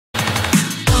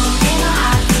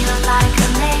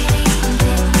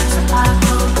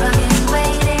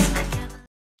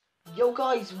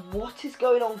guys, what is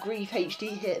going on? GreeveHD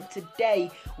here. Today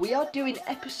we are doing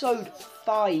episode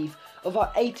 5 of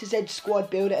our A to Z squad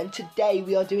builder, and today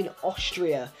we are doing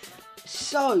Austria.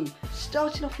 So,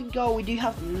 starting off in goal, we do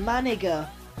have Maniger,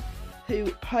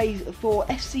 who plays for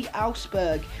FC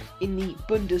Augsburg in the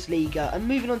Bundesliga. And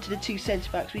moving on to the two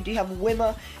centre-backs, we do have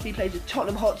Wimmer, who plays for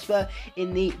Tottenham Hotspur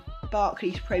in the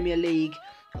Barclays Premier League.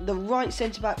 The right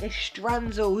centre-back is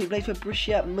Stranzel, who plays for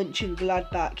Borussia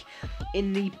Mönchengladbach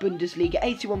in the Bundesliga.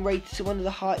 81 rated, so one of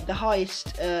the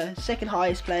highest, second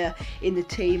highest player in the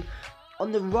team.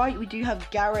 On the right, we do have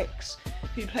Garrix,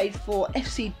 who plays for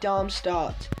FC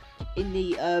Darmstadt in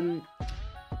the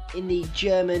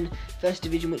German First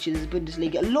Division, which is the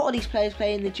Bundesliga. A lot of these players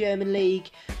play in the German league.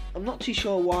 I'm not too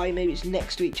sure why. Maybe it's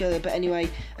next to each other. But anyway,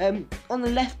 on the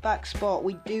left back spot,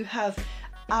 we do have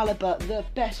Alaba, the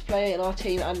best player in our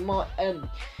team, and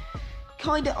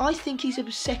I think he's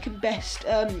the second best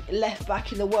left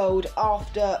back in the world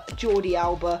after Jordi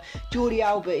Alba. Jordi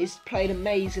Alba is playing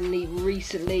amazingly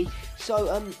recently, so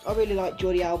I really like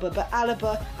Jordi Alba. But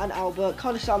Alaba and Alba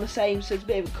kind of sound the same, so it's a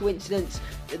bit of a coincidence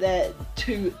that they're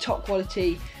two top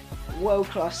quality, world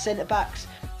class centre backs.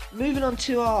 Moving on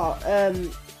to our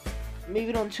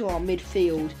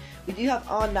midfield, we do have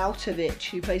Arnautovic,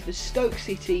 who plays for Stoke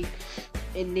City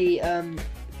in the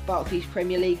Barclays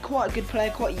Premier League. Quite a good player,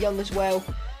 quite young as well.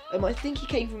 I think he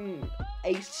came from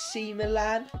AC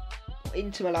Milan,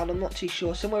 Inter Milan, I'm not too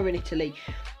sure, somewhere in Italy.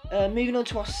 Moving on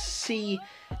to our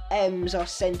CMs, our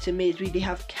centre mids, we do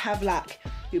have Kavlak,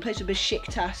 who plays for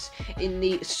Besiktas in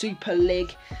the Super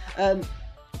League.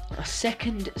 A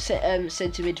second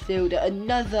centre midfielder,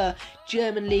 another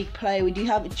German league player, we do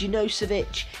have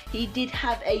Janosevic. He did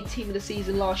have a team of the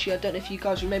season last year. I don't know if you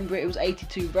guys remember it was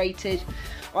 82 rated.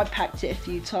 I packed it a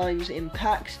few times in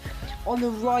packs. On the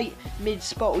right mid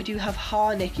spot, we do have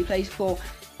Harnik, who plays for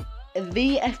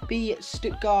VfB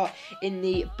Stuttgart in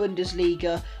the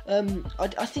Bundesliga.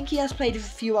 I think he has played a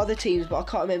few other teams, but I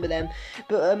can't remember them.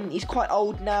 But he's quite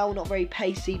old now, not very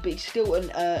pacey, but he's still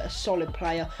a solid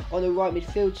player on the right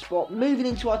midfield spot. Moving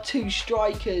into our two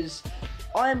strikers,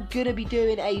 I am going to be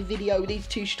doing a video with these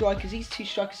two strikers. These two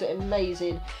strikers are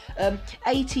amazing.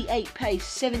 88 pace,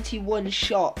 71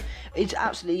 shot. It's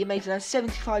absolutely amazing. And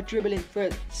 75 dribbling for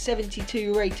a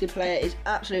 72 rated player is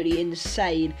absolutely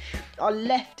insane. Our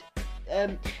left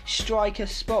striker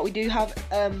spot, we do have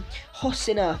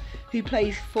Hosiner, who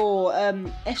plays for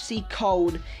FC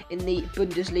Köln in the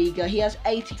Bundesliga. He has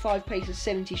 85 pace and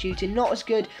 70 shooting. Not as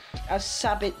good as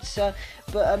Sabitzer,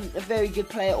 but a very good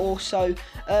player also.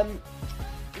 I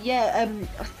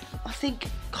think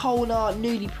Köln are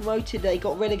newly promoted. They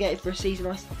got relegated for a season,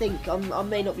 I think. I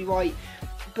may not be right,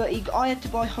 but I had to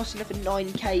buy Hosiner for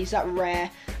 9k. Is that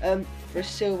rare for a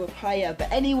silver player?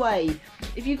 But anyway,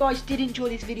 if you guys did enjoy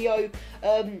this video,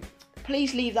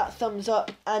 please leave that thumbs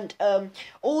up. And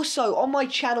also on my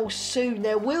channel soon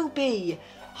there will be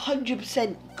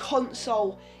 100%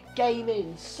 console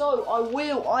gaming. So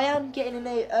I am getting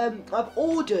I've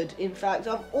ordered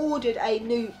a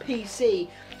new PC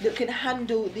that can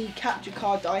handle the capture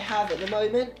card that I have at the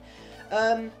moment.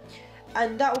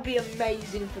 And that will be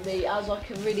amazing for me, as I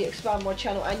can really expand my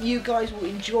channel and you guys will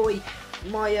enjoy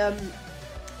my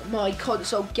my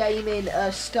console gaming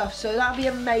stuff. So that'll be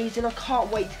amazing. I can't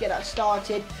wait to get that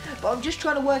started. But I'm just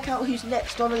trying to work out who's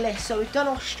next on the list. So we've done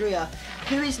Austria.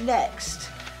 Who is next?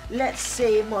 Let's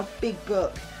see in my big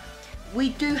book. We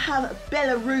do have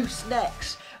Belarus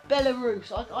next.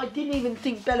 Belarus. I didn't even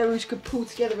think Belarus could pull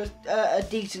together a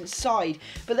decent side,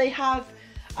 but they have.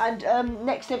 And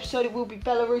next episode it will be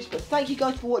Belarus. But thank you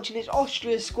guys for watching this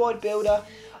Austria squad builder,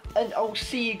 and I'll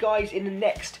see you guys in the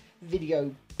next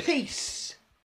video. Peace.